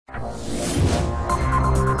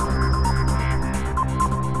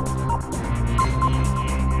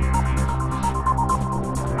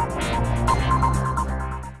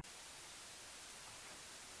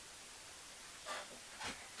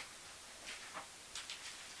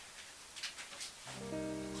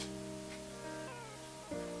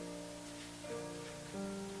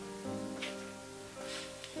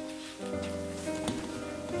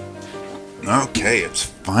Okay, it's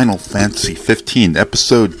Final Fantasy 15,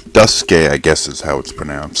 episode Duske, I guess is how it's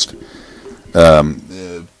pronounced. I'm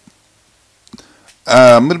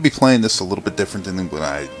going to be playing this a little bit different than what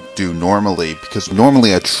I do normally, because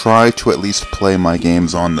normally I try to at least play my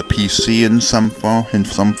games on the PC in some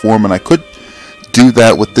form, and I could do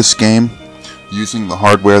that with this game, using the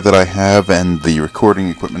hardware that I have and the recording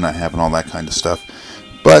equipment I have and all that kind of stuff.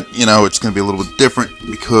 But, you know, it's going to be a little bit different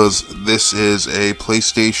because this is a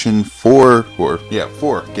PlayStation 4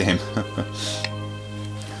 game.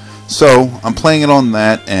 So, I'm playing it on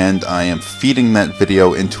that, and I am feeding that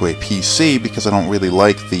video into a PC because I don't really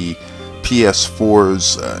like the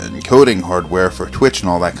PS4's encoding hardware for Twitch and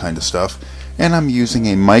all that kind of stuff. And I'm using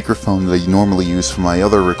a microphone that I normally use for my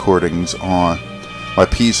other recordings on my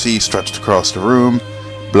PC stretched across the room,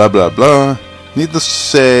 blah blah blah. Needless to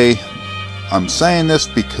say, I'm saying this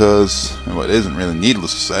because, well, it isn't really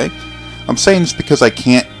needless to say, I'm saying this because I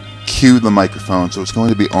can't cue the microphone, so it's going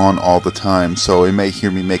to be on all the time, so you may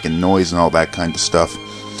hear me making noise and all that kind of stuff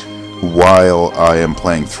while I am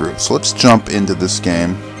playing through. So let's jump into this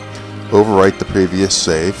game, overwrite the previous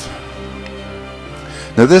save.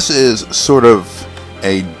 Now this is sort of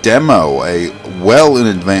a demo, a well in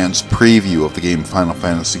advance preview of the game Final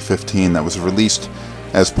Fantasy 15 that was released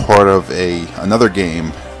as part of another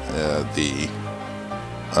game, the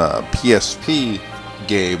PSP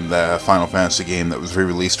game, the Final Fantasy game that was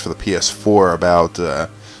re-released for the PS4 about,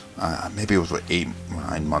 maybe it was 8 or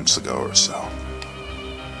 9 months ago or so.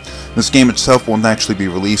 This game itself won't actually be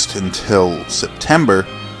released until September,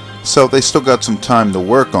 so they still got some time to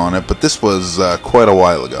work on it, but this was quite a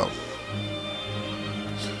while ago.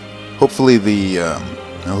 Hopefully the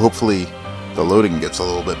loading gets a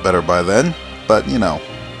little bit better by then, but you know,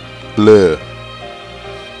 bleh.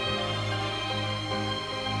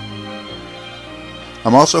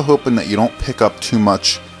 I'm also hoping that you don't pick up too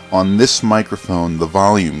much on this microphone, the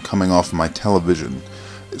volume coming off my television.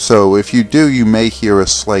 So if you do, you may hear a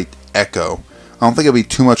slight echo. I don't think it'll be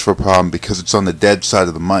too much of a problem because it's on the dead side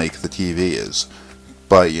of the mic, the TV is.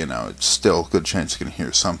 But, you know, it's still a good chance you can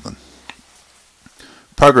hear something.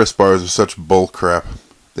 Progress bars are such bull crap.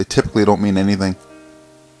 They typically don't mean anything.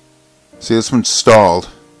 See, this one's stalled.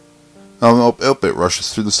 Oh, it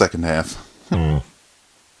rushes through the second half.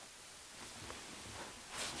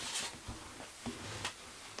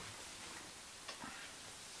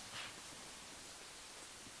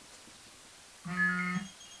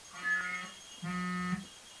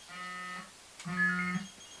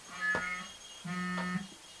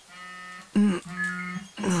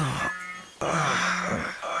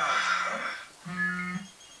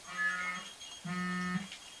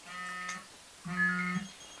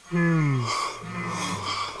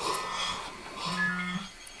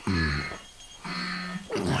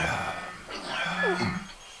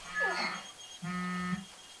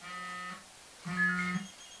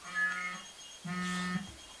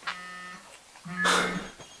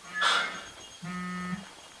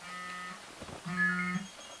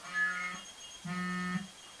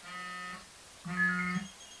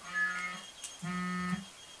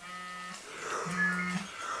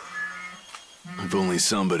 If only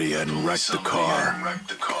somebody hadn't wrecked the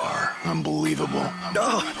car. Unbelievable.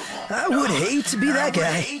 Oh, I would hate to be that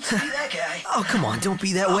guy. Oh, come on, don't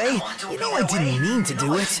be that way. You know I didn't mean to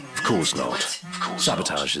do it. Of course not.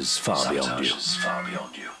 Sabotage is far beyond you.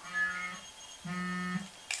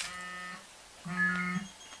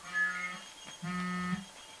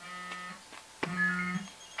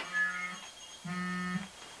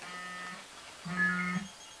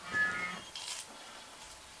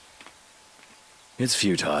 It's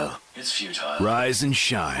futile. Rise and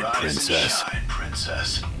shine, princess.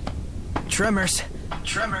 Tremors.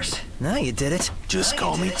 Now you did it. Just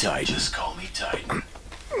call me Titan.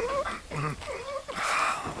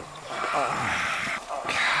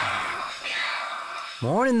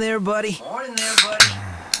 Morning there, buddy.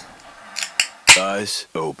 Eyes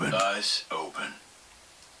open.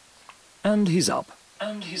 And he's up.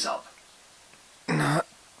 Not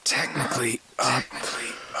technically up.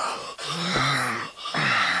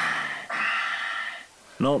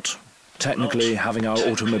 Not technically having our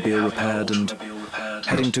automobile repaired and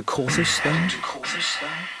heading to Corthus, then?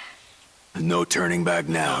 No turning back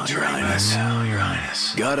now, Your Highness.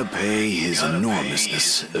 Gotta pay his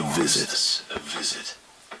enormousness a visit.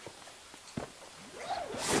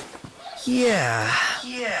 Yeah.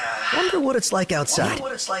 Wonder what it's like outside.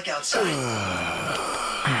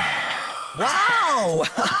 Wow!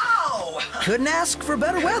 Couldn't ask for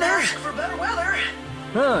better weather.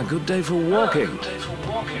 Ah, good day for walking.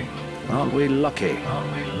 Aren't we lucky?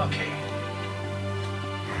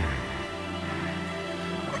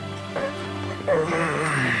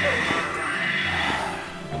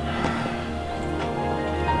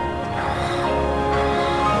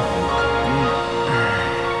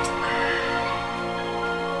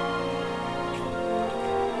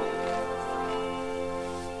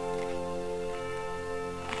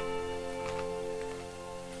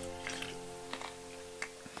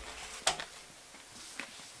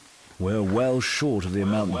 We're well short of the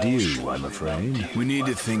amount due, I'm afraid. We need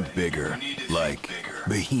to think bigger, like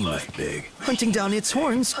behemoth big. Hunting down its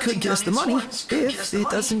horns could get us the money, if it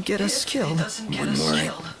doesn't get us killed. Wouldn't worry.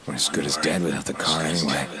 We're as good as dead without the car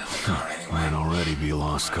anyway. Might already be a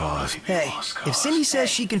lost cause. Hey, if Cindy says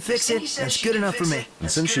she can fix it, that's good enough for me. And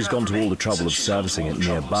since she's gone to all the trouble of servicing it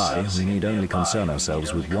nearby, we need only concern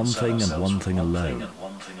ourselves with one thing and one thing alone.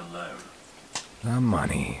 The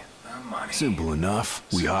money. Simple enough.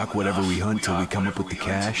 We hawk whatever we hunt till we come up with the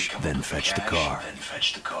cash, then fetch the car.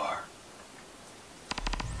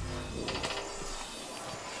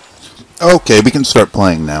 Okay, we can start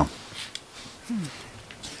playing now.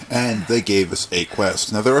 And they gave us a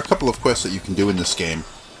quest. Now, there are a couple of quests that you can do in this game,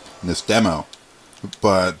 in this demo,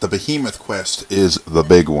 but the Behemoth quest is the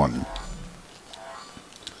big one.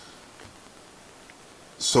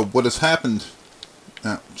 So what has happened...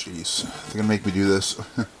 Oh, jeez. They're going to make me do this.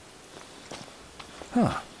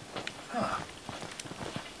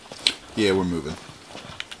 Yeah, we're moving.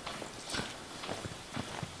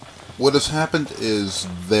 What has happened is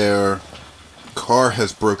their car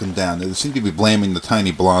has broken down. They seem to be blaming the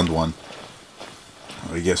tiny blonde one.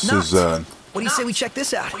 I guess is What do you say we check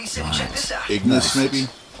this out? Ignis, maybe?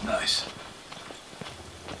 Nice.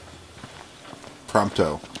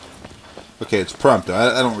 Prompto. Okay, it's Prompto.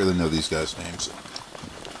 I don't really know these guys' names.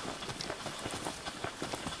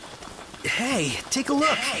 Hey, take a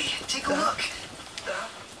look.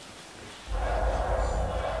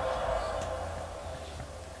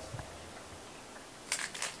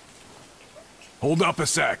 Hold up a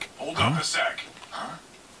sec.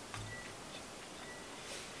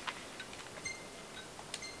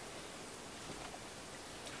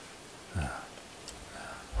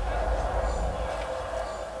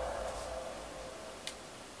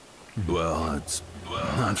 Well, it's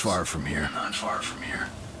not far from here.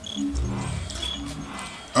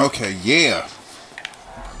 Okay, yeah.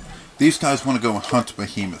 These guys want to go and hunt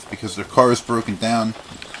Behemoth because their car is broken down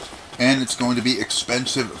and it's going to be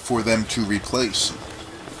expensive for them to replace.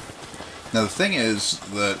 Now the thing is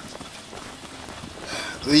that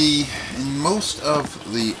in most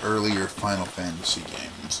of the earlier Final Fantasy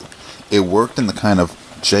games, it worked in the kind of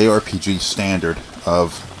JRPG standard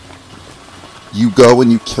of you go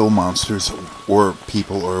and you kill monsters or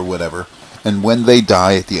people or whatever, and when they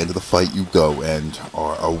die at the end of the fight, you go and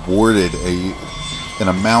are awarded an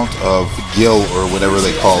amount of gil or whatever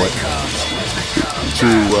they call it to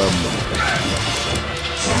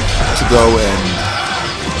go and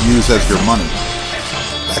use as your money,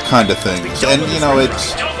 that kind of thing. And you know,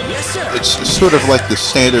 it's sort of like the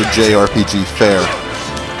standard JRPG fare.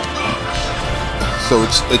 So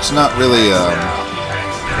it's not really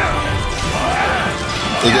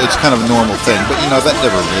it's kind of a normal thing, but you know, that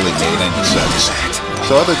never really made any sense.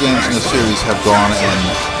 So other games in the series have gone and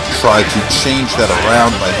tried to change that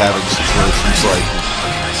around by having situations like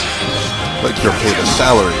you're paid a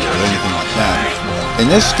salary or anything like that. In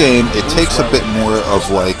this game, it takes a bit more of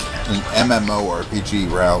like an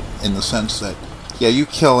MMORPG route in the sense that, yeah, you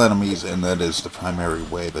kill enemies and that is the primary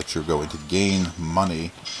way that you're going to gain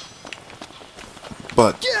money.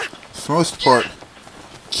 But for the most part,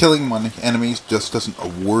 killing enemies just doesn't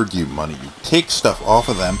award you money. You take stuff off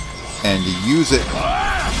of them and you use it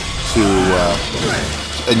to,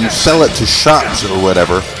 and you sell it to shops or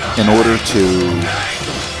whatever in order to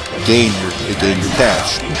gain your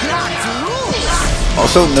cash.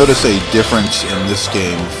 Also, notice a difference in this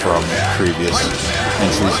game from previous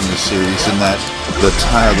entries in the series in that the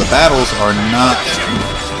battles are not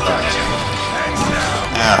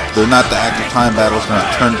they're not the active time battles, they're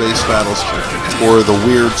not turn-based battles, or the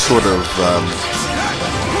weird sort of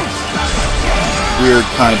weird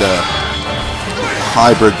kind of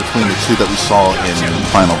hybrid between the two that we saw in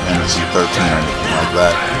Final Fantasy 13 or anything like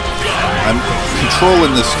that. I'm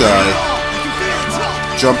controlling this guy,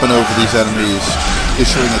 jumping over these enemies,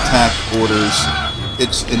 issuing attack orders.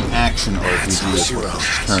 It's an action RPG is what this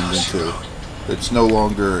is turned into. It's no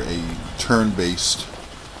longer a turn-based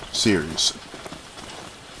series.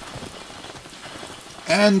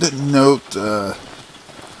 And note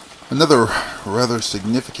another rather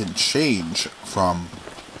significant change from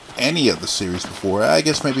any of the series before. I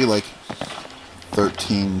guess maybe like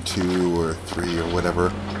 13.2 or 3 or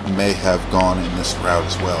whatever may have gone in this route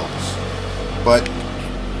as well. But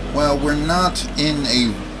while we're not in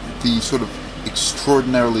the sort of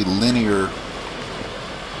extraordinarily linear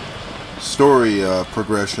story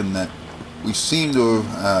progression that we seem to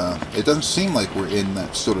have, it doesn't seem like we're in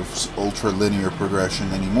that sort of ultra-linear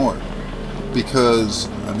progression anymore. Because,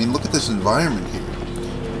 I mean, look at this environment here.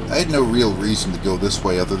 I had no real reason to go this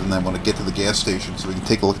way other than I want to get to the gas station so we can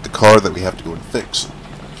take a look at the car that we have to go and fix.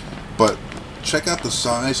 But check out the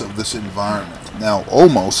size of this environment. Now,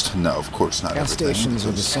 almost, no, of course not Gas everything. stations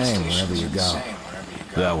are the same wherever you go.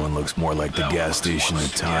 That one looks more like the gas station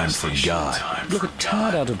that time forgot. Look a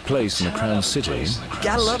tad out of place in a crown city.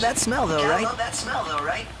 Gotta love that smell, though, right?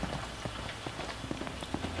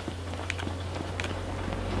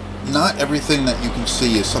 Not everything that you can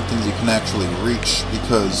see is something you can actually reach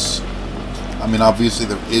because, I mean, obviously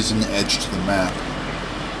there is an edge to the map,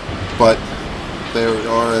 but there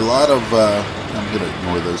are a lot of, I'm going to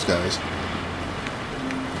ignore those guys,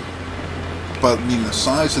 but I mean the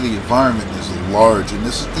size of the environment is large, and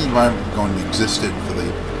this is the environment we're going to exist in for the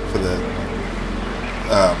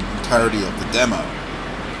entirety of the demo.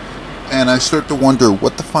 And I start to wonder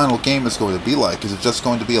what the final game is going to be like. Is it just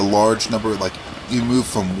going to be a large number, like you move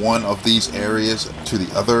from one of these areas to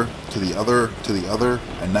the other, to the other, to the other,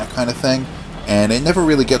 and that kind of thing? And it never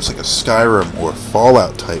really gets like a Skyrim or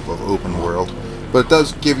Fallout type of open world, but it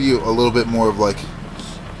does give you a little bit more of like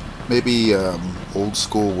maybe old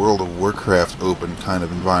school World of Warcraft open kind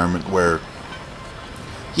of environment where,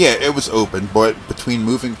 yeah, it was open, but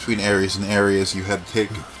moving between areas and areas, you had to take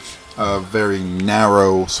a very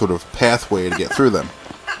narrow sort of pathway to get through them.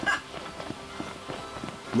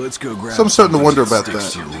 Let's go grab. So I'm starting to wonder about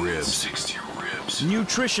sticks that. to your ribs.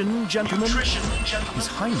 Nutrition, gentlemen. His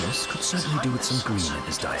Highness could certainly do with some green in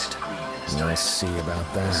his diet. We'll see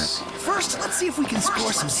about that. First, let's see if we can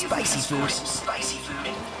score some spicy food.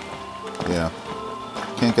 Yeah.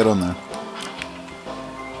 Can't get on there.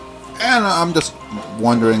 And I'm just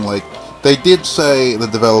wondering, like, they did say, the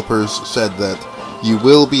developers said that you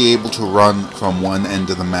will be able to run from one end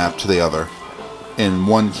of the map to the other in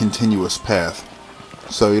one continuous path.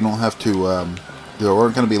 So you don't have to, there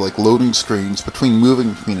aren't going to be like loading screens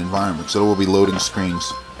moving between environments. There will be loading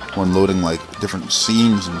screens when loading like different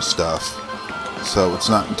scenes and stuff. So it's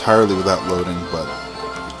not entirely without loading, but...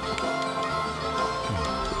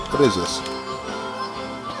 What is this?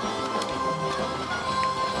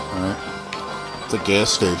 Alright. It's a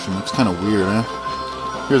gas station. It's kind of weird, eh?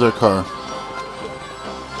 Here's our car.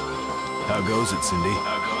 How goes it, Cindy?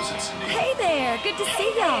 Hey there, good to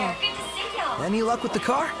see y'all. Any luck with the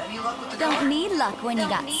car? Don't need luck when you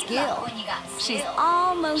got skill. She's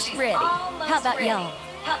almost ready. How about y'all?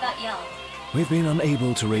 We've been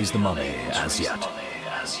unable to raise the money as yet.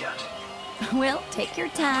 Well, take your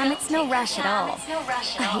time. It's no rush at all.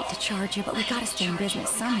 I hate to charge you, but we gotta stay in business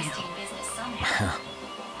somehow.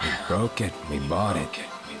 We broke it. We bought it.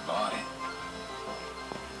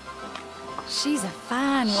 She's a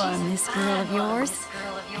fine one, this girl of yours.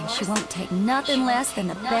 And she won't take nothing less than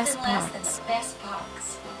the best parts.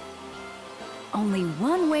 Only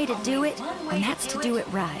one way to do it, and that's to do it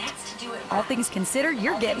right. All things considered,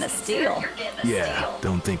 you're getting a steal. Yeah,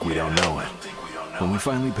 don't think we don't know it. When we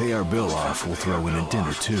finally pay our bill off, we'll throw in a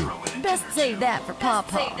dinner too. Best save that for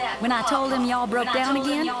Pawpaw. When I told him y'all broke down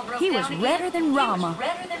again, he was redder than Rama.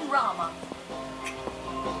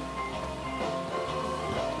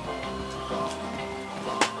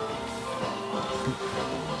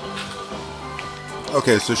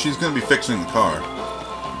 Okay, so she's going to be fixing the car.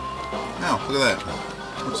 Oh, look at that.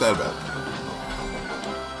 What's that about?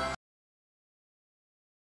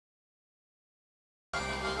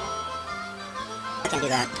 I can do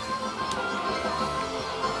that.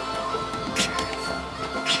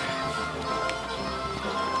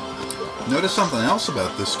 Notice something else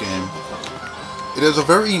about this game. It has a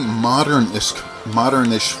very modernish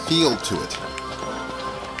feel to it.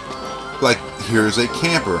 Like, here's a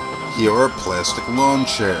camper. Here are plastic lawn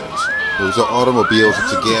chairs. Those are automobiles.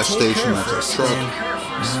 It's a gas station. That's a truck.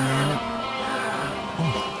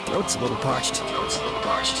 Throat's a little parched.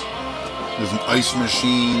 There's an ice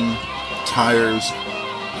machine, tires,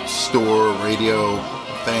 store, radio,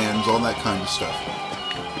 fans, all that kind of stuff.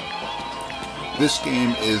 This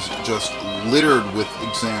game is just littered with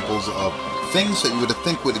examples of things that you would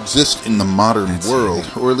think would exist in the modern world,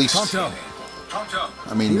 or at least,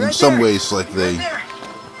 I mean, in some ways, like the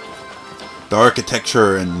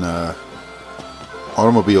architecture and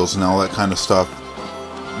automobiles and all that kind of stuff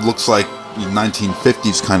looks like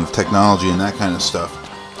 1950s kind of technology and that kind of stuff.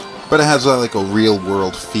 But it has like a real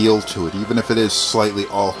world feel to it, even if it is slightly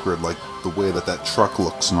awkward, like the way that truck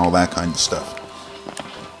looks and all that kind of stuff.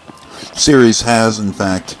 The series has, in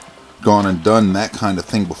fact, gone and done that kind of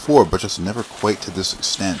thing before, but just never quite to this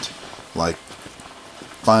extent. Like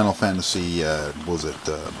Final Fantasy, was it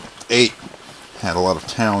 8? Had a lot of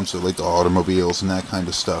towns that like the automobiles and that kind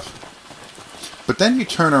of stuff. But then you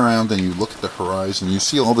turn around and you look at the horizon, and you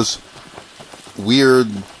see all this weird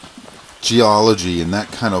geology and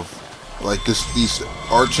that kind of like these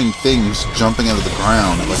arching things jumping out of the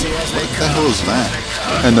ground. Like, what the hell is that?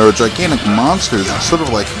 And there are gigantic monsters. It's sort of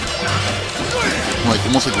like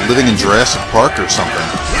almost like living in Jurassic Park or something.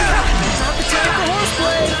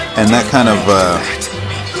 And that kind of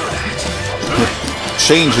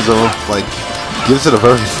changes, like, gives it a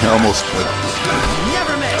very almost like, I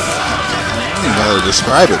don't even know how to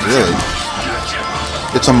describe it really.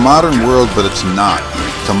 It's a modern world, but it's not.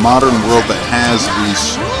 It's a modern world that has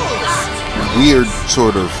these weird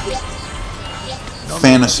sort of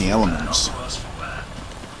fantasy elements.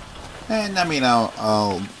 And I mean,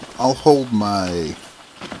 I'll hold my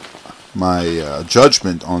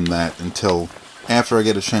judgment on that until after I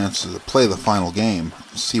get a chance to play the final game,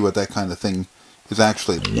 see what that kind of thing is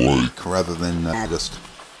actually like, rather than just.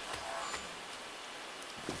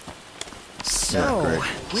 So, yeah,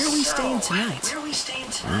 where are we staying tonight?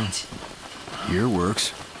 Here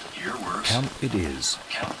works. Camp it is.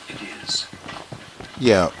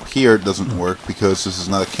 Yeah, here it doesn't work because this is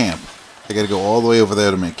not a camp. I gotta go all the way over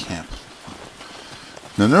there to make camp.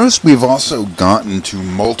 Now notice we've also gotten to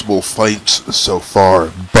multiple fights so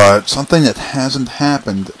far, but something that hasn't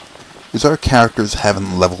happened is our characters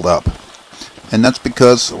haven't leveled up. And that's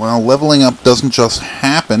because, well, leveling up doesn't just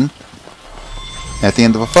happen at the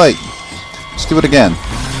end of a fight. Let's do it again.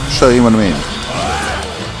 Show you what I mean.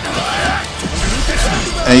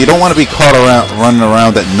 And you don't want to be caught running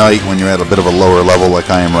around at night when you're at a bit of a lower level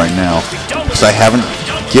like I am right now, because I haven't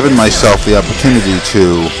given myself the opportunity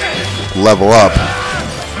to level up.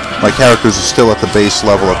 My characters are still at the base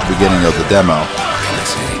level at the beginning of the demo.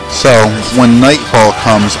 So, when nightfall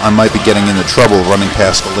comes, I might be getting into trouble running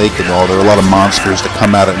past the lake and all. There are a lot of monsters that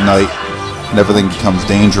come out at night, and everything becomes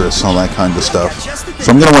dangerous and all that kind of stuff.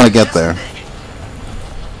 So I'm going to want to get there.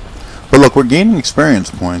 But look, we're gaining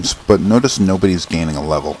experience points, but notice nobody's gaining a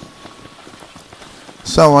level.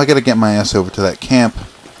 So I got to get my ass over to that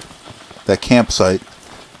campsite,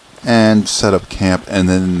 and set up camp, and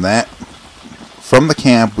then from the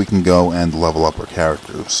camp we can go and level up our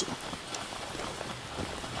characters.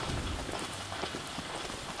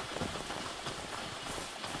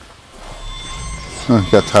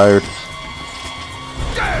 Got tired.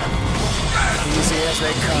 Easy as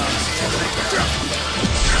they come.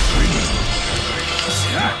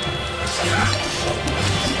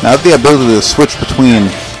 Now I have the ability to switch between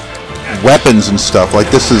weapons and stuff. Like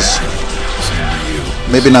this is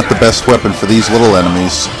maybe not the best weapon for these little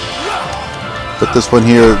enemies. But this one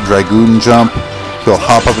here, Dragoon Jump, he'll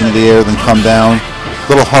hop up into the air then come down. A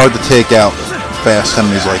little hard to take out fast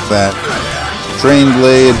enemies like that. Drain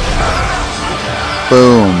Blade.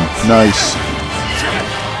 Boom. Nice.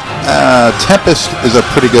 Tempest is a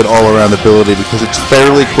pretty good all-around ability because it's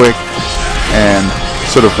fairly quick and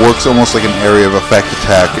sort of works almost like an area of effect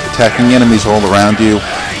attack, attacking enemies all around you.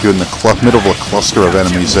 You're in the middle of a cluster of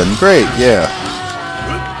enemies, and great, yeah.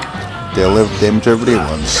 They'll damage everybody at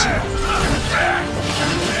once.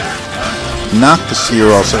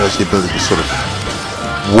 Noctiseer also has the ability to sort of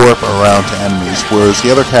warp around to enemies, whereas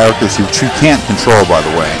the other characters who you can't control, by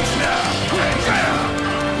the way,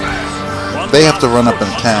 they have to run up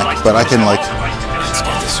and attack, but I can, like,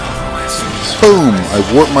 boom, I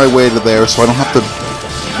warp my way to there so I don't have to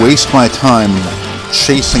waste my time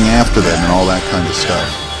chasing after them and all that kind of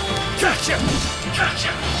stuff.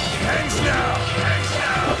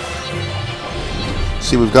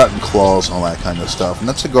 See, we've gotten claws and all that kind of stuff, and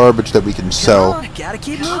that's the garbage that we can sell. Gotta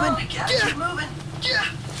keep moving.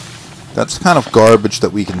 That's the kind of garbage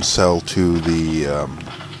that we can sell to the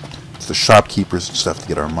shopkeepers and stuff to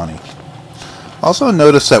get our money. Also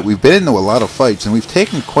notice that we've been into a lot of fights and we've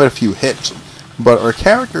taken quite a few hits, but our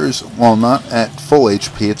characters, while not at full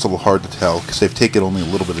HP, it's a little hard to tell because they've taken only a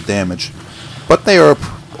little bit of damage, but they are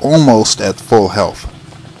almost at full health.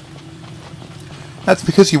 That's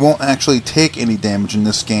because you won't actually take any damage in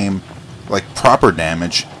this game, like proper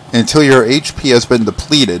damage, until your HP has been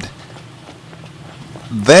depleted.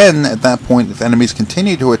 Then, at that point, if enemies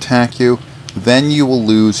continue to attack you, then you will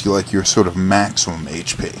lose your sort of maximum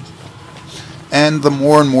HP. And the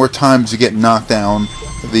more and more times you get knocked down,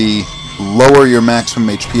 the lower your maximum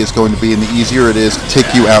HP is going to be, and the easier it is to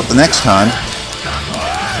take you out the next time.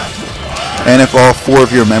 And if all 4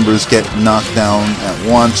 of your members get knocked down at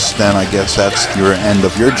once, then I guess that's your end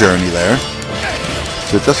of your journey there.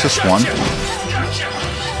 So just this one.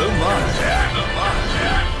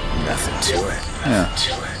 Yeah,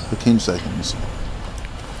 15 seconds.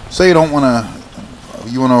 Say you don't want to...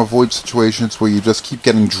 You want to avoid situations where you just keep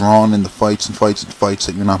getting drawn into fights and fights and fights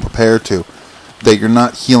that you're not prepared to. That you're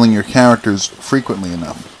not healing your characters frequently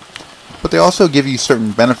enough. But they also give you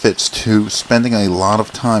certain benefits to spending a lot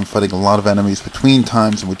of time fighting a lot of enemies between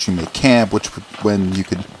times in which you may camp, when you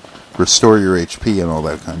could restore your HP and all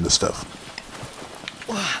that kind of stuff.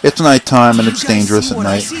 It's nighttime and it's dangerous at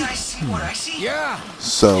night.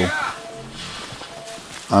 So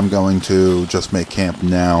I'm going to just make camp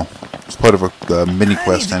now. It's part of the mini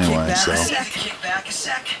quest anyway, so.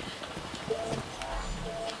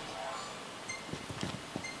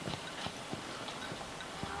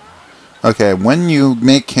 Okay, when you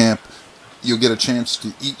make camp, you'll get a chance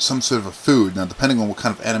to eat some sort of a food. Now, depending on what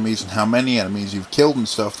kind of enemies and how many enemies you've killed and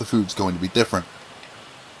stuff, the food's going to be different.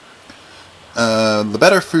 The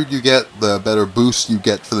better food you get, the better boost you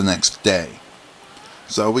get for the next day.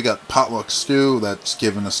 So we got potluck stew. That's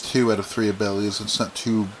given us 2 out of 3 abilities. It's not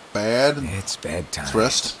too bad. It's bedtime. Let's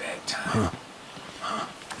rest. Huh.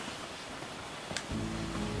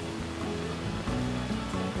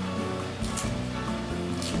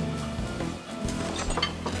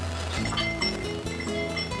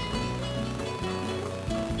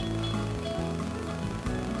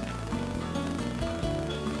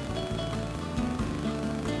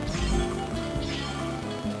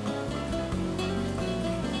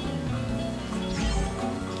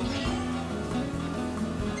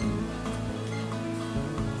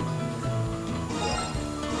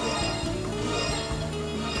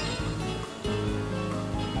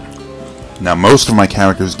 Now, most of my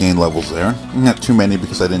characters gain levels there. Not too many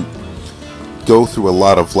because I didn't go through a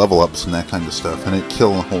lot of level ups and that kind of stuff, and it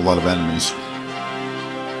killed a whole lot of enemies.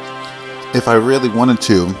 If I really wanted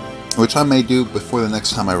to, which I may do before the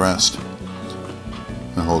next time I rest.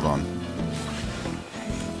 Now, hold on.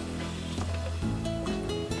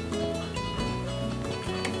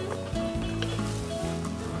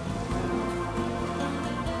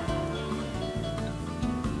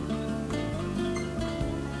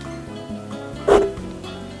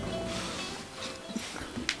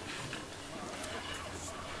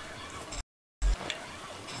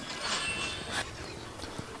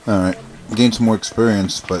 Alright, gain some more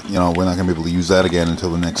experience, but, you know, we're not going to be able to use that again until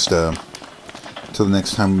the next time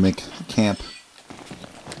we make camp.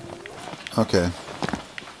 Okay.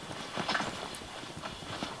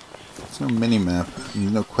 There's no mini-map,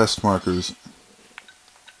 no quest markers.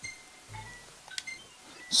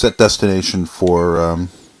 Set destination for,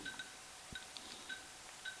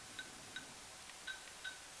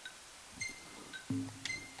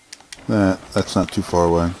 that's not too far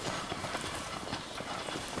away.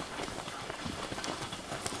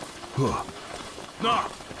 Nah,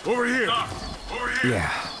 over here. Nah, over here. Yeah.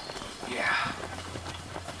 Yeah.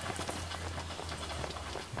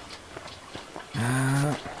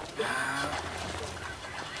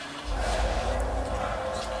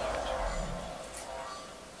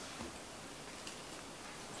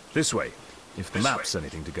 This way, if the map's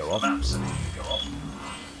anything to go off.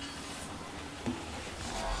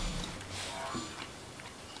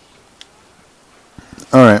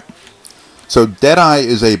 Alright. So Deadeye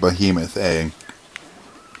is a behemoth, a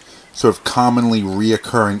sort of commonly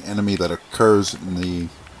reoccurring enemy that occurs in the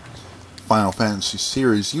Final Fantasy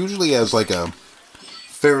series, usually as like a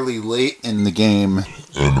fairly late in the game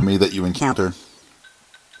enemy that you encounter.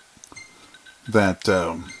 That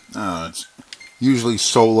it's usually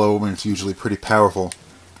solo and it's usually pretty powerful.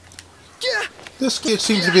 This kid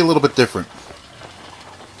seems to be a little bit different.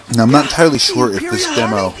 Now I'm not entirely sure if this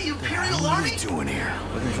demo. What are we doing here?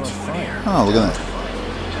 Oh, look at that.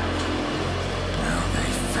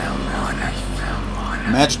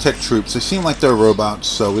 Magitech troops, they seem like they're robots,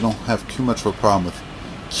 so we don't have too much of a problem with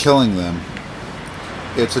killing them.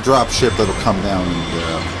 It's a drop ship that'll come down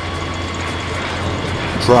and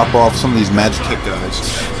drop off some of these Magitech guys.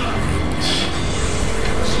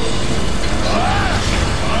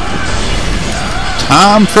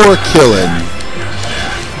 Time for a killing.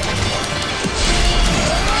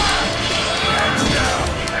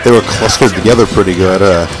 They were clustered together pretty good.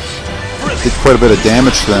 Did quite a bit of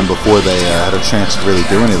damage to them before they had a chance to really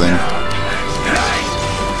do anything.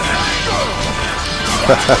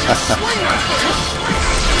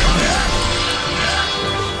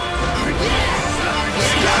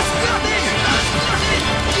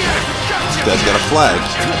 This guy's got a flag.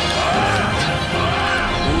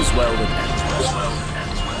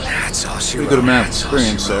 That's all she Pretty good amount of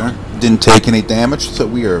experience there. Didn't take any damage, so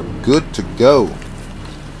we are good to go.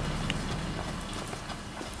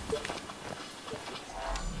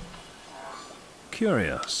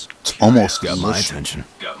 Curious. It's almost Got my English. attention.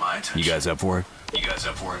 Got my attention. You guys up for it? You guys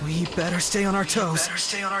up for it? We better stay on our toes.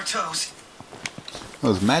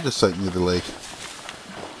 Oh, there's magicite near the lake.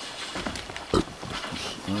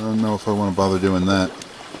 I don't know if I want to bother doing that.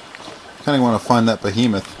 Kind of want to find that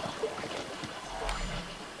behemoth.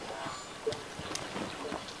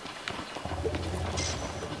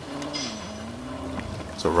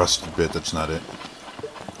 It's a rusted bit, that's not it.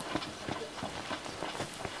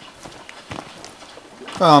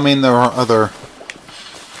 Well, I mean, there are other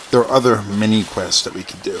mini quests that we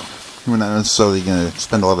could do. We're not necessarily going to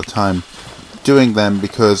spend a lot of time doing them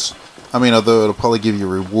because, I mean, although it'll probably give you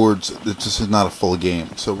rewards, it just is not a full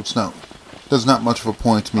game. So it's not, there's not much of a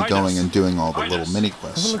point to me going and doing all the little mini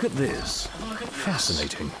quests. Have a look at this.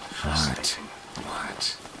 Fascinating. What?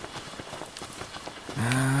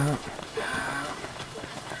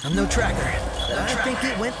 No tracker. I think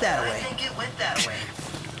it went that way.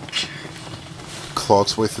 Claw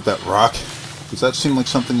its way through that rock. Does that seem like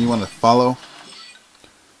something you want to follow?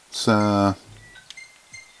 It's, set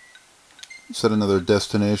another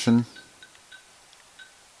destination.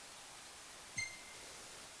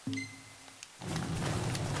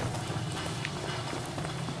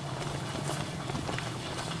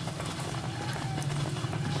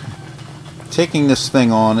 Taking this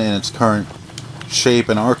thing on in its current shape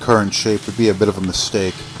and our current shape would be a bit of a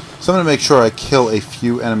mistake. So I'm going to make sure I kill a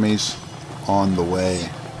few enemies on the way.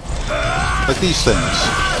 Like these things.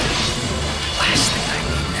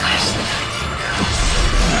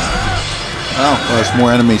 Oh, well, there's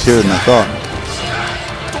more enemies here than I thought.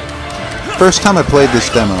 First time I played this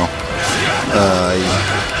demo, I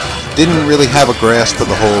didn't really have a grasp of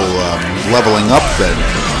the whole leveling up thing.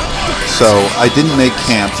 So I didn't make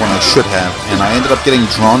camp when I should have, and I ended up getting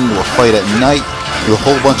drawn into a fight at night with a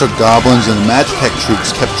whole bunch of goblins, and the Magitech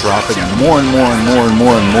troops kept dropping, and more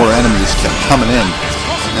enemies kept coming in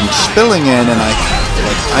and spilling in, and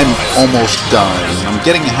I'm almost dying. I'm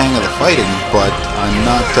getting a hang of the fighting, but I'm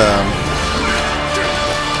not.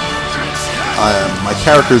 My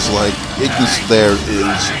character's like Ignis there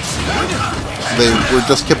is. They were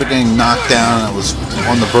just kept getting knocked down, and I was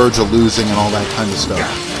on the verge of losing and all that kind of stuff.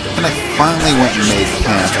 And I finally went and made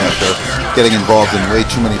camp after getting involved in way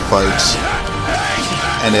too many fights.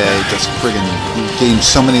 And I just friggin' gained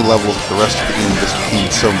so many levels that the rest of the game just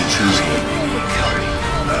became so much easier.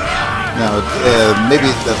 Now,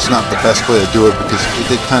 maybe that's not the best way to do it because it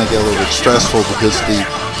did kind of get a little bit stressful because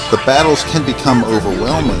the battles can become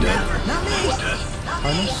overwhelming.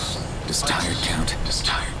 Does tired count?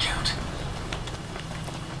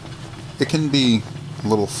 It can be a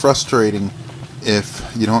little frustrating if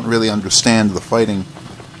you don't really understand the fighting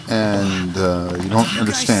and you don't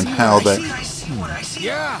understand how that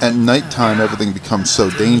at nighttime everything becomes so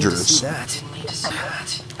dangerous.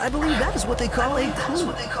 I believe that is what they call a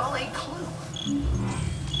clue.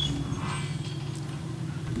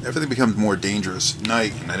 Everything becomes more dangerous at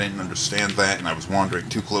night, and I didn't understand that, and I was wandering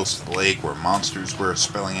too close to the lake where monsters were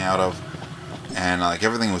spilling out of, and like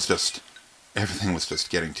everything was just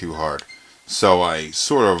getting too hard. So I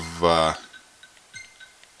sort of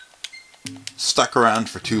stuck around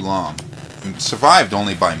for too long, and survived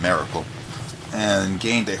only by miracle, and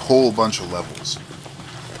gained a whole bunch of levels.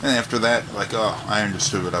 And after that, like, oh, I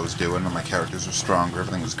understood what I was doing, and my characters were stronger,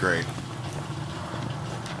 everything was great.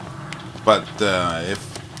 But if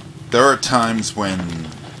there are times when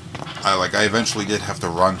I eventually did have to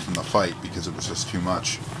run from the fight because it was just too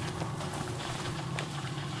much.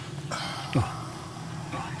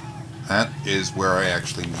 That is where I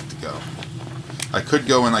actually need to go. I could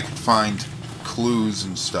go and I could find clues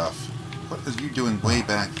and stuff. What are you doing way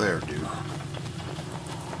back there, dude?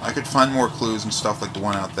 I could find more clues and stuff like the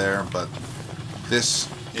one out there, but this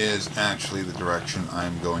is actually the direction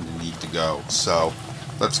I'm going to need to go. So,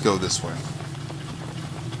 let's go this way.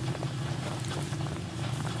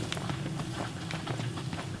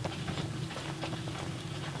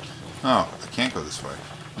 Oh, I can't go this way.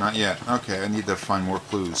 Not yet. Okay, I need to find more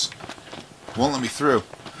clues. Won't let me through.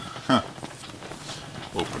 Huh.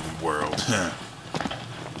 Open world.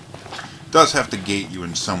 Does have to gate you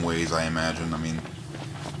in some ways, I imagine. I mean,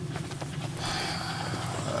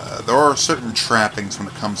 there are certain trappings when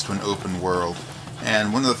it comes to an open world,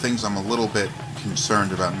 and one of the things I'm a little bit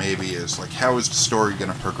concerned about maybe is, like, how is the story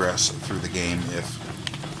going to progress through the game if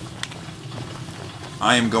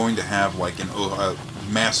I am going to have, like, a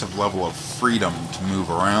massive level of freedom to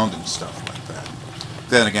move around and stuff like that.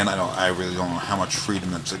 Then again, I really don't know how much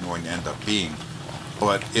freedom that's going to end up being.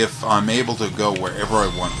 But if I'm able to go wherever I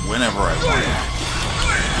want, whenever I want,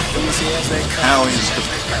 how is the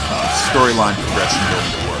storyline progression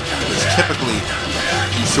going to work? Because typically,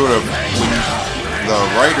 you sort of, when the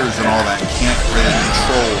writers and all that can't really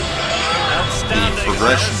control the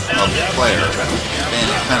progression of the player, and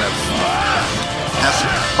it kind of has to,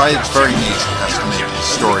 by its very nature, has to make the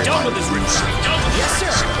storyline gruesome.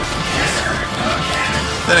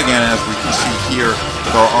 Then again, as we can see here,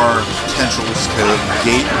 there are potentials to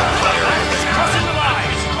gate the player.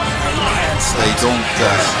 They don't,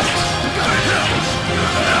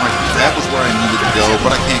 that was where I needed to go,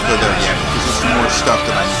 but I can't go there yet, because there's some more stuff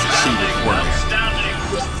that I need to see beforehand.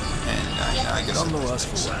 And I guess that makes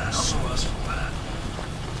sense.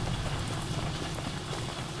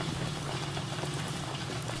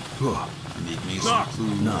 Need me some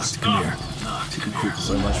clues. Knocked, come here.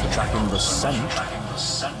 So much for tracking the scent.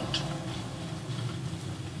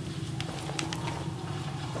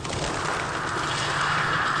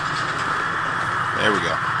 There we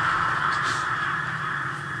go.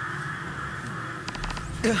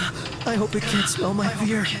 I hope it can't smell my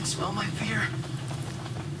beer.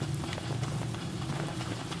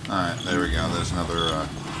 Alright, there we go. There's another,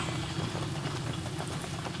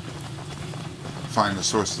 find the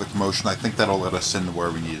source of the commotion. I think that'll let us into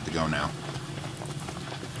where we needed to go now.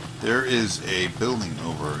 There is a building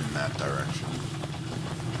over in that direction.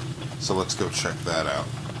 So let's go check that out.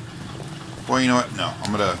 Well, you know what? No,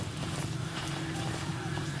 I'm gonna...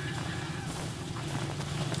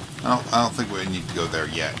 I don't think we need to go there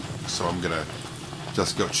yet. So I'm gonna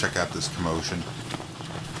just go check out this commotion.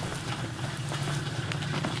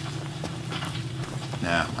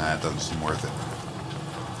 Nah, that doesn't seem worth it.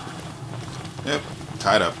 Yep,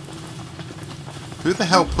 tied up. Who the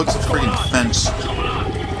hell puts a friggin' fence, a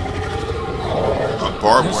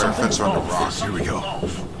barbed wire fence on the rock? Here we go.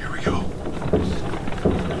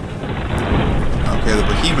 Okay, the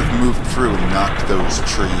behemoth moved through and knocked those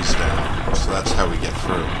trees down, so that's how we get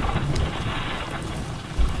through.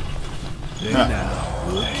 Now,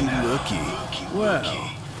 looky. Well,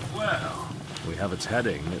 we have its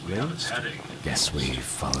heading, at least. Guess we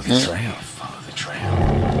follow the trail.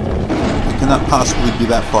 It cannot possibly be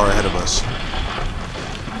that far ahead of us.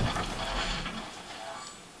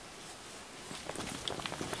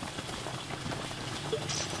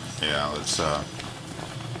 Yeah, let's, oh,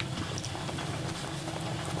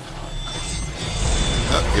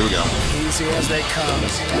 here we go. Easy as they come.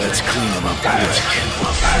 Let's clean them up quick.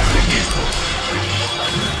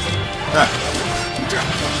 Ah.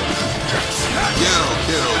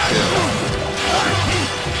 Kill.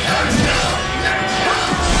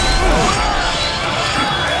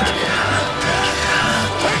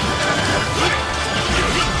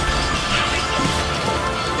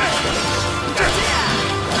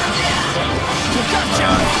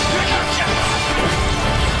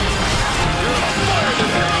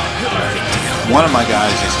 One of my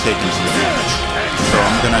guys is taking some damage, so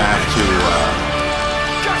I'm gonna have to,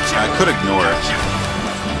 I could ignore it,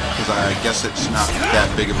 because I guess it's not that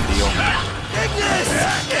big of a deal. Ignis!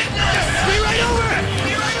 Be right over!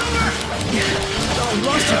 Oh, I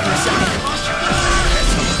lost you for a second.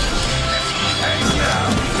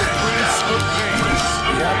 Yes,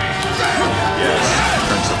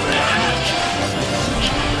 Prince of Pain.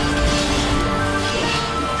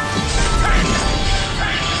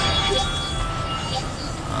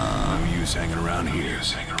 Hanging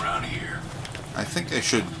around here. I think I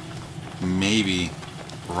should maybe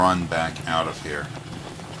run back out of here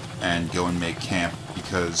and go and make camp,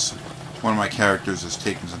 because one of my characters is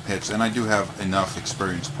taking some hits, and I do have enough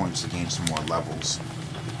experience points to gain some more levels.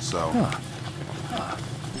 So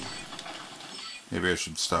maybe I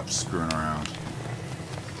should stop screwing around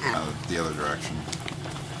the other direction.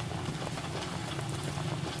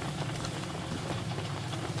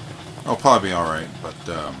 I'll probably be alright, but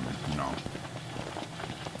you know.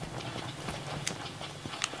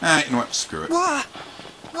 You know what? Screw it.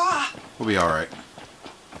 We'll be alright.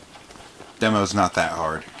 Demo's not that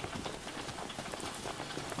hard.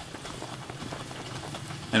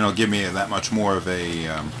 And it'll give me that much more of a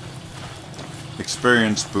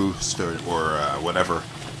experience boost or whatever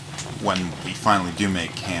when we finally do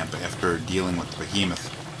make camp after dealing with the behemoth.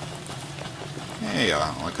 Hey,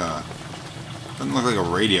 like a... doesn't look like a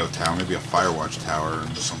radio tower, maybe a firewatch tower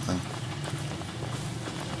or something.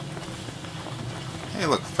 Hey,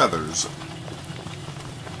 look, feathers.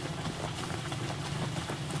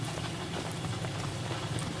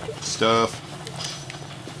 Stuff.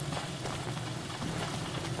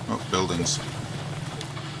 Oh, buildings.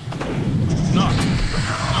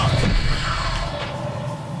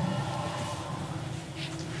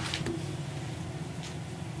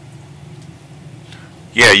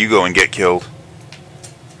 Yeah, you go and get killed.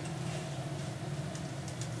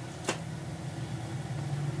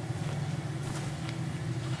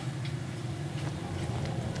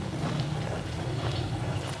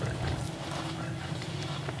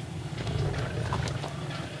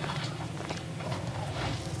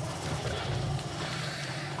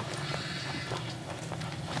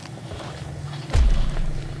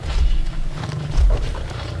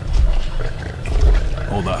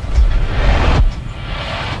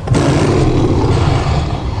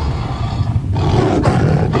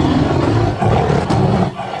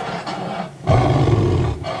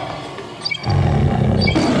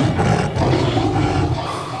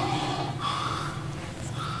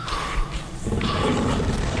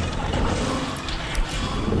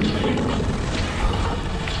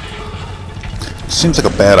 seems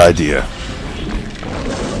like a bad idea.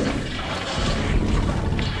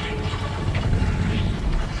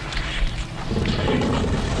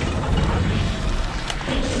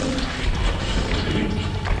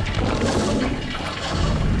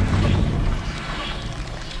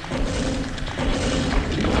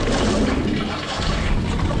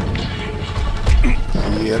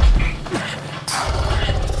 Yep.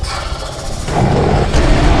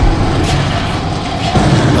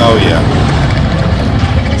 Oh yeah.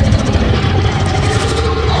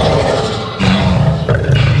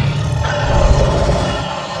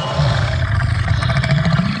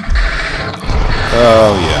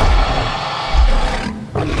 Oh yeah.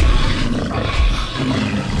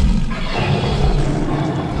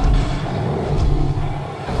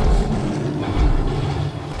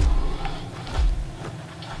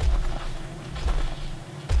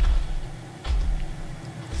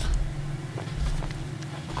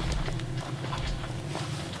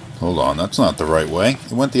 Hold on, that's not the right way.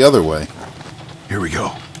 It went the other way. Here we go.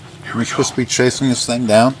 Here we go. Supposed to be chasing this thing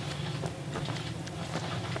down?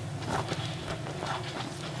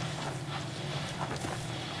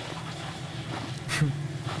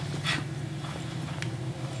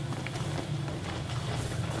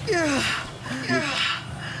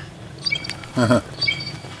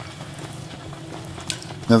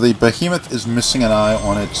 Now the behemoth is missing an eye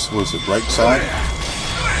on its, was it right side?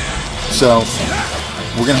 So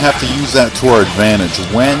we're going to have to use that to our advantage.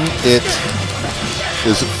 When it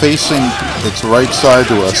is facing its right side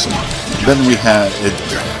to us, then we have it.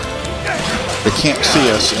 It can't see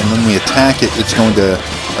us, and when we attack it, it's going to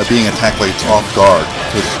being attacked like it's off guard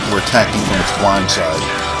because we're attacking from its blind side.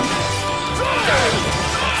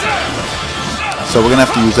 So we're going to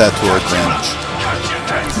have to use that to our advantage.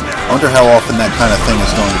 I wonder how often that kind of thing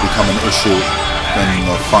is going to become an issue in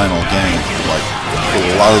the final game. Like,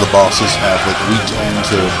 a lot of the bosses have like weak ends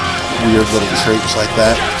or weird little traits like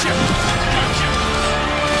that.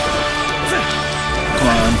 Come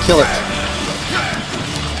on, kill it.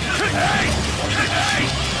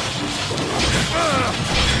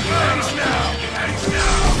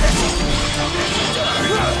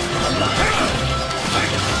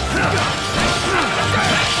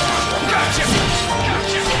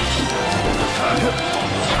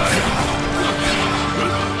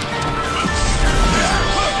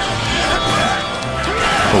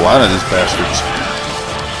 A lot of these bastards.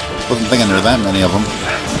 Wasn't thinking there were that many of them.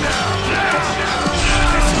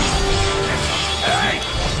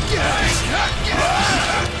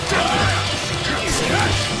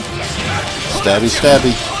 Stabby,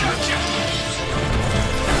 stabby.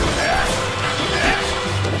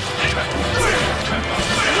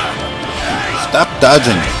 Stop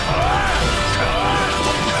dodging.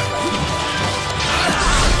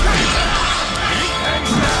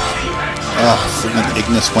 Ah, freaking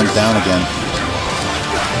Ignis went down again.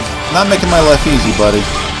 Not making my life easy, buddy.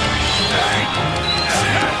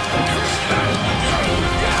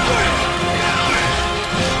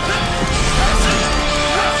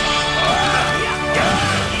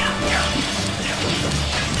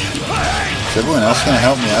 Is everyone else going to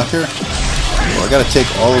help me out here? Well, I got to take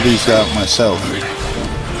all of these out myself.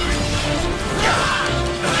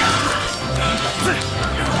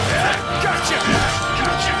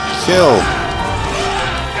 Kill.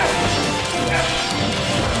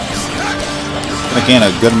 Gonna gain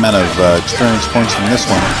a good amount of experience points from this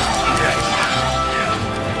one.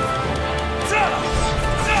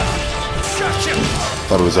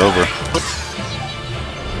 Thought it was over.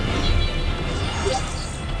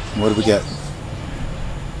 What did we get?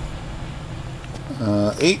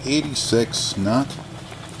 886, not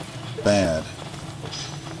bad.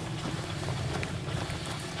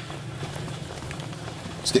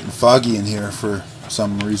 It's getting foggy in here for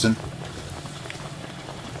some reason.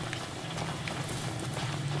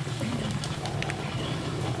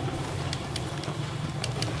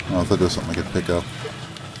 Oh, I thought there was something I could pick up.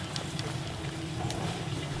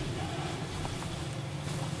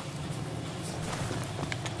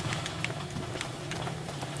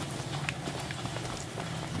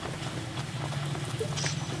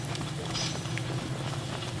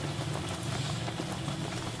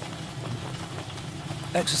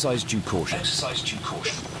 Exercise due caution.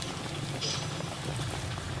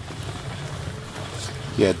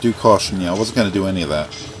 Yeah, due caution. Yeah, I wasn't going to do any of that.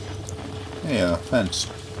 Yeah, fence.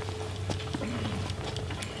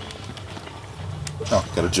 Oh,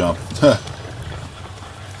 gotta jump.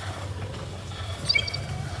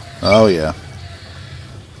 Oh, yeah.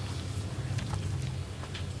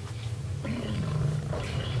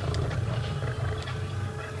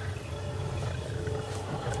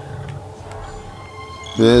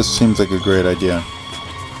 This seems like a great idea.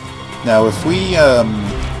 Now, if we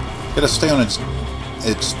gotta stay on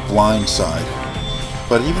its blind side,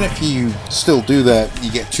 but even if you still do that,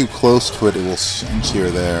 you get too close to it, it will sense you're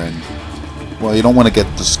there, and well, you don't want to get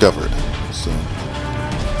discovered. So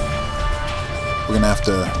we're gonna have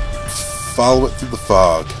to follow it through the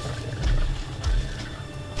fog.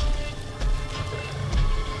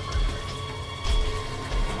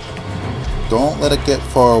 Don't let it get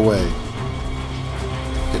far away.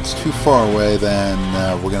 If it's too far away, then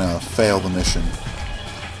we're gonna fail the mission.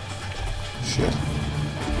 Shit.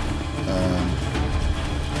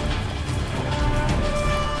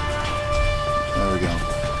 There we go.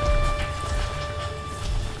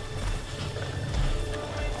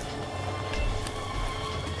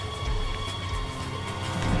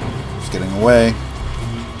 It's getting away.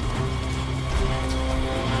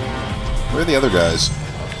 Where are the other guys?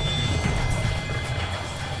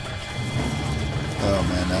 Oh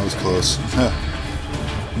man, that was close.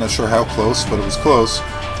 I'm not sure how close, but it was close.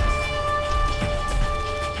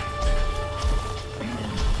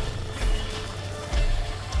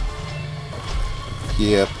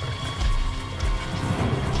 Yep.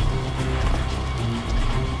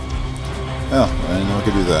 Oh, I didn't know I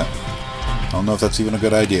could do that. I don't know if that's even a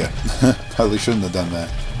good idea. Probably shouldn't have done that.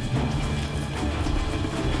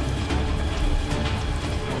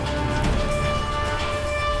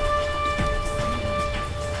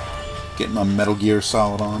 Getting my Metal Gear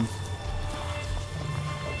Solid on.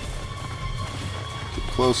 Get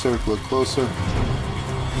closer, get closer.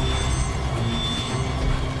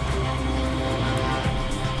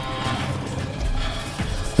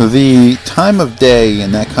 The time of day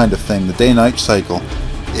and that kind of thing, the day-night cycle,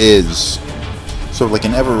 is sort of like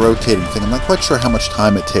an ever-rotating thing. I'm not quite sure how much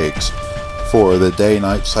time it takes for the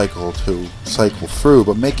day-night cycle to cycle through,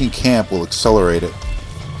 but making camp will accelerate it.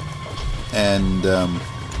 And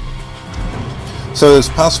so there's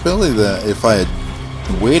a possibility that if I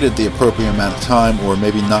had waited the appropriate amount of time, or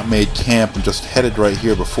maybe not made camp and just headed right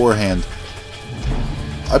here beforehand,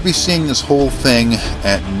 I'd be seeing this whole thing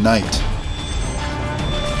at night.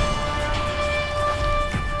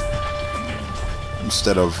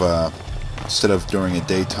 Instead of during a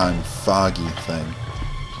daytime foggy thing.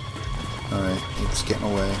 Alright, it's getting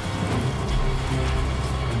away.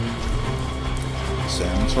 Stay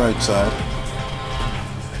on its right side.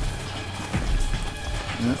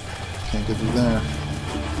 Yep, can't get through there.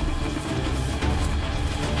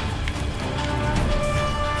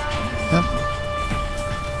 Yep.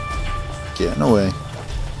 Getting away.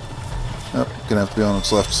 Oh, gonna have to be on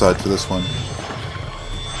its left side for this one.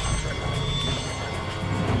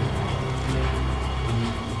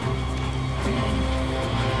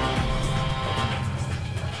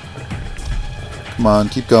 Come on,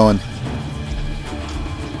 keep going.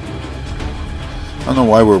 I don't know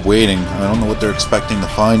why we're waiting. I don't know what they're expecting to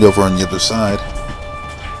find over on the other side.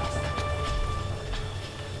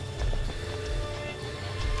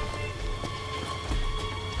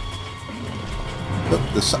 Oh,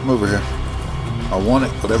 there's something over here. I want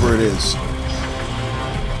it, whatever it is.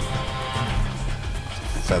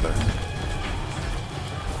 Feather.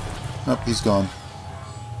 Oh, he's gone.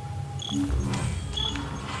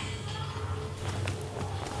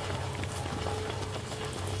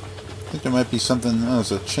 I think there might be something. Oh,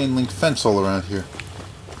 there's a chain link fence all around here.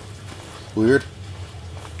 Weird.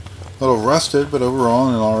 A little rusted, but overall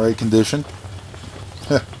in an alright condition.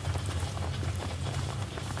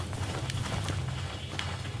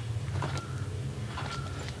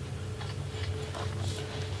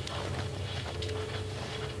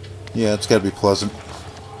 Yeah, it's gotta be pleasant.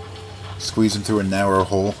 Squeezing through a narrow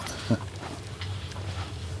hole.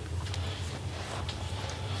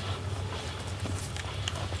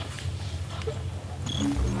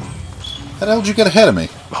 How the hell did you get ahead of me?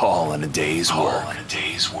 All in a day's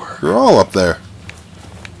work. You're all up there.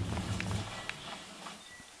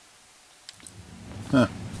 Huh.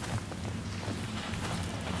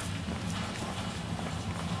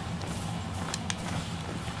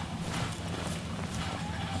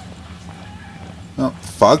 Oh,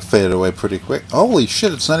 fog faded away pretty quick. Holy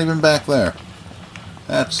shit, it's not even back there.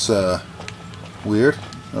 That's, weird.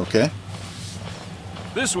 Okay.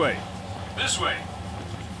 This way. This way.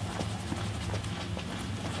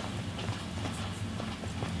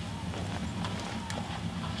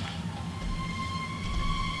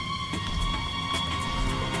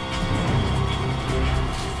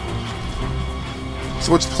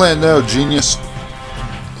 So what's the plan now, genius?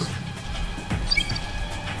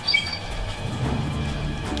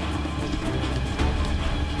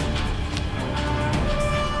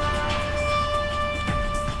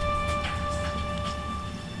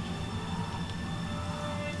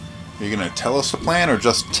 Are you going to tell us the plan or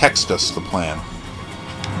just text us the plan?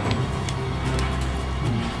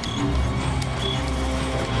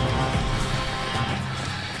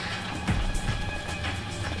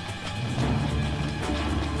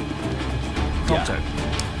 Contact.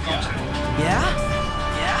 Yeah?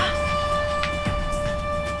 Yeah?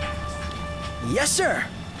 Yes, sir.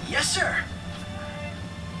 Yes, sir.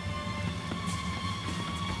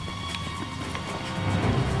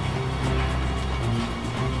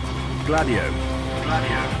 Gladio.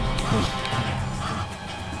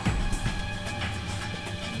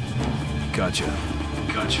 Gotcha.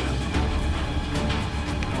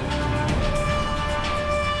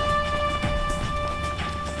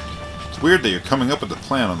 It's weird that you're coming up with the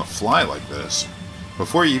plan on the fly like this,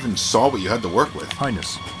 before you even saw what you had to work with.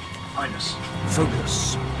 Highness.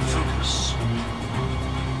 Focus.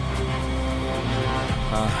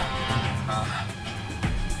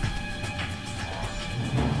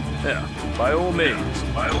 Yeah, by all means.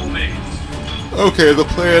 Okay, the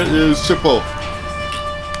plan is simple.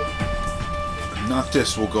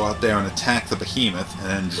 Noctis will go out there and attack the behemoth and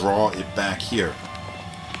then draw it back here.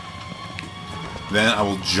 Then I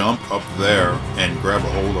will jump up there and grab a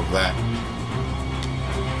hold of that.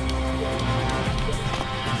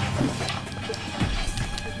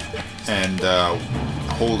 And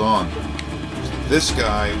hold on. This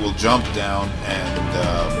guy will jump down and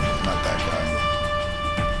not that guy.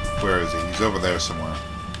 Where is he? He's over there somewhere.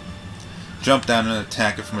 Jump down and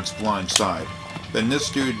attack it from its blind side. Then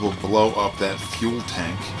this dude will blow up that fuel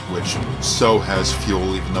tank, which so has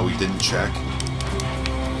fuel even though he didn't check.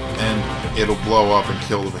 And it'll blow up and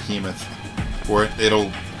kill the behemoth. Or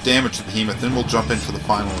it'll damage the behemoth, then we'll jump in for the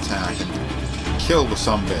final attack and kill the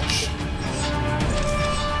sumbitch.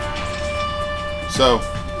 So,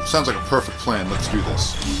 sounds like a perfect plan. Let's do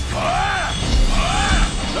this.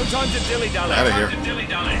 No time to dilly-dally. Out of here. Do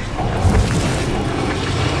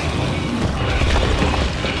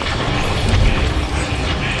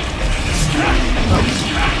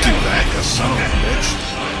that, you son of a bitch.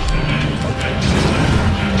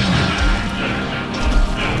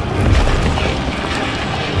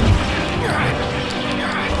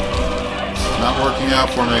 It's not working out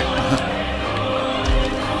for me.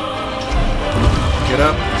 Get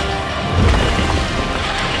up.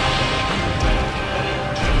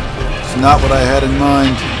 It's not what I had in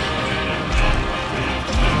mind.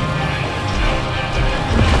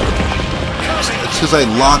 It's because I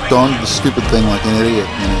locked onto the stupid thing like an idiot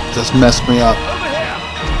and it just messed me up.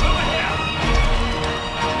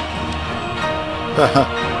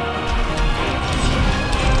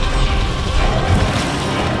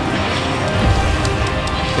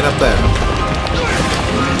 Get up there.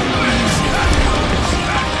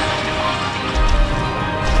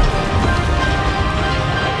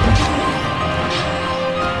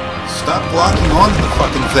 Stop blocking onto the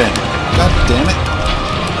fucking thing. God damn it.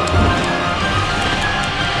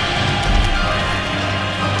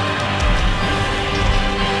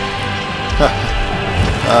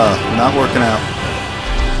 Not working out.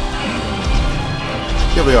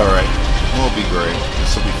 You'll be alright. We'll be great.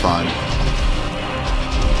 This will be fine.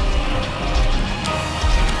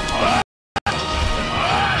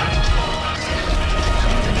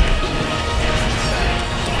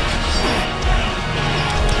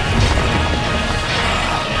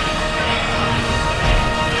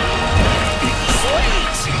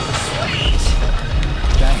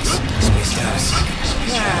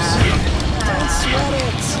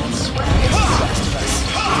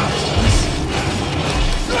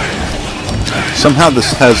 Somehow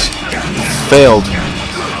this has failed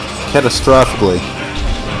catastrophically.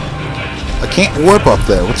 I can't warp up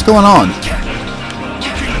there. What's going on?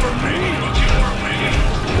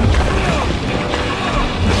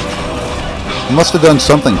 I must have done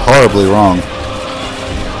something horribly wrong.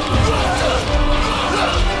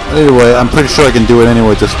 But anyway, I'm pretty sure I can do it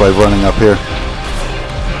anyway just by running up here.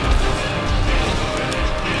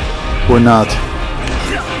 Or not.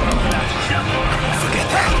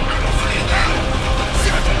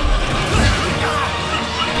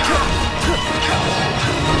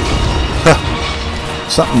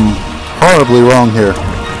 Something horribly wrong here.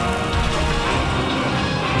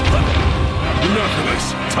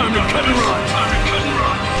 Time to cut and run.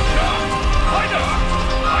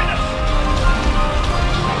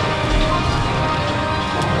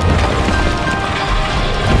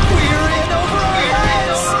 We're in over our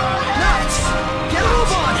heads! Nuts! Get a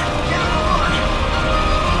move on!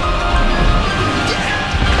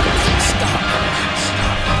 Stop.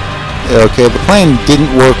 Okay, the plan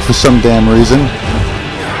didn't work for some damn reason.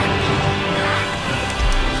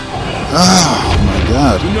 Oh my god.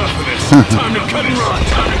 God. Enough of this. Time to cut and run.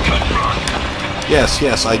 Time to cut and run. Yes,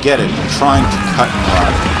 yes, I get it. I'm trying to cut and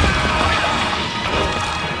run.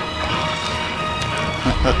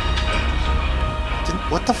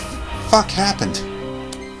 What the fuck happened?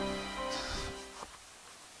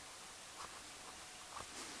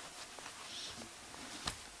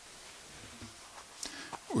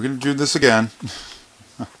 We're gonna do this again.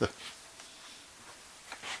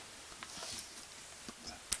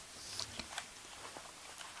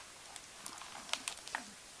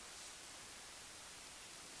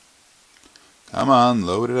 Come on,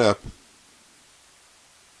 load it up.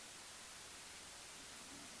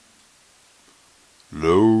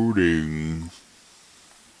 Loading.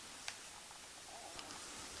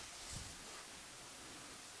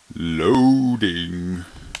 Loading.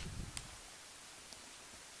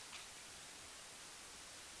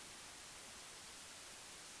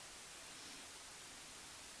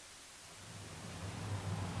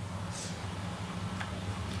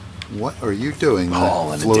 What are you doing?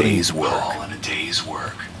 All in a Floating? day's work. All in a day's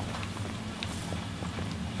work.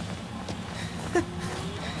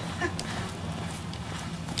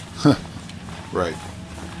 Right.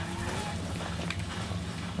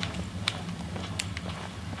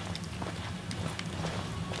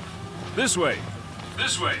 This way.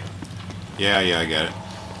 This way. Yeah, I get it.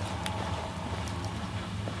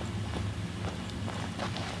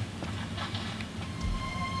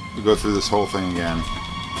 We'll go through this whole thing again.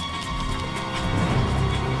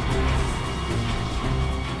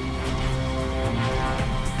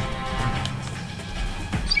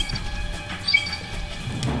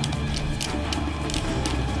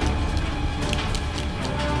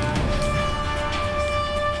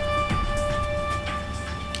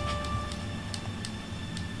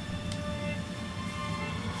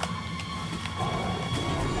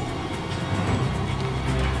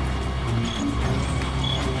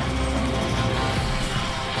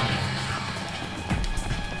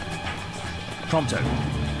 Prompto.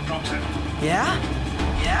 Prompto. Yeah?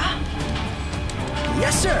 Yeah?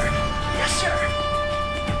 Yes, sir. Yes, sir.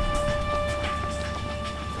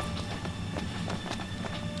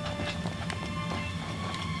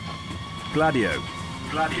 Gladio.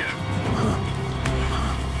 Gladio.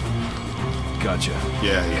 Gotcha.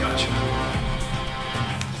 Yeah. Gotcha.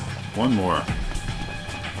 One more.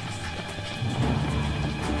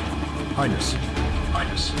 Highness.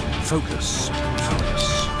 Highness. Focus. Focus.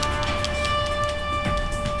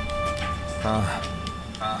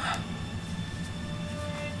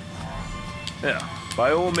 Yeah,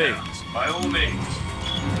 by all means. By all means.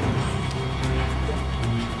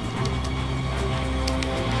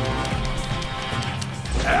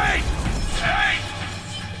 Hey! Hey!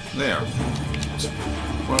 There. That's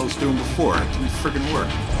what I was doing before. It didn't friggin' work.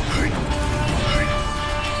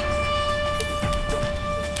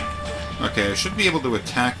 Okay, I should be able to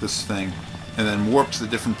attack this thing and then warp to the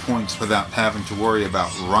different points without having to worry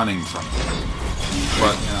about running from it.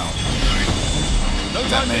 But, you know,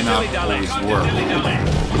 that may not always work. Come and get me.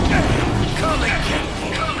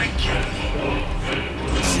 Come and get me.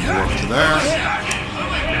 Warp to there.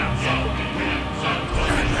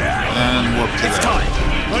 And warp to there.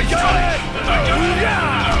 I got it!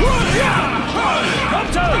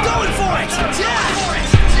 We're going for it! Yeah!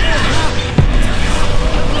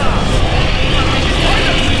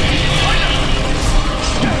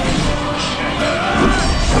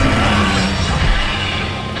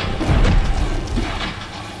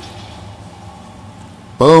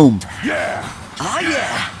 Boom! Yeah! Oh,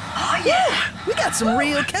 yeah! Oh, yeah! We got some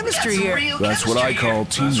real chemistry here. That's what I call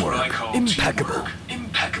teamwork. Impeccable.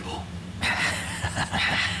 Impeccable.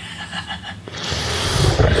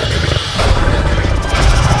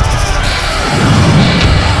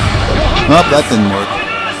 Nope, that didn't work.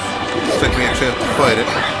 Looks like we actually have to fight it.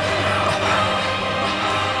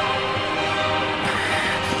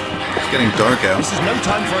 It's getting dark out. This is no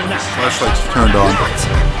time for a nap. Flashlight's turned on.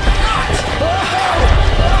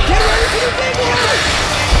 Get ready for the big one!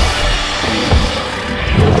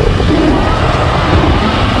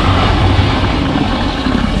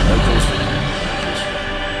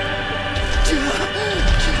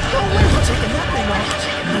 No way we're taking that thing off.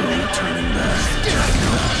 No turning back.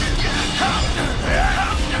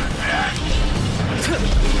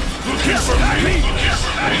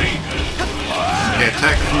 Okay,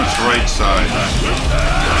 attack from its right side.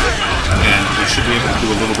 And we should be able to do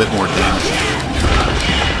a little bit more damage.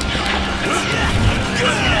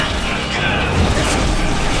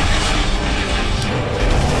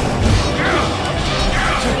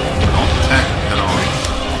 Don't attack at all.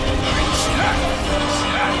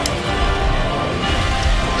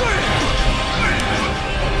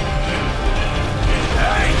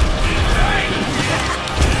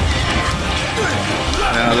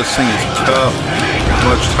 this thing is tough.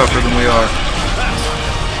 Much tougher than we are.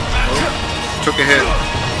 Oh, took a hit.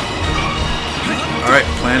 Alright,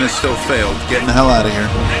 plan has still failed. Getting the hell out of here.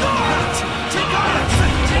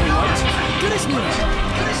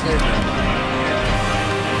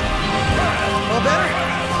 All better?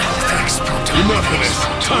 Thanks, Pronto. Enough of this.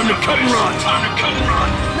 Time to cut and run.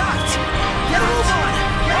 Knocked! Get a move on!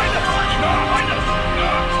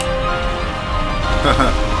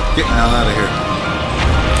 Getting the hell out of here.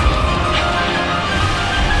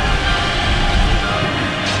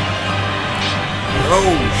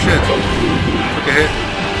 Oh, shit. Took a hit.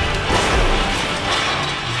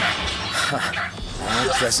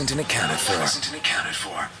 All present and accounted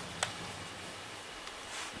for.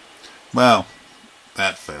 Well,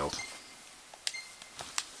 that failed.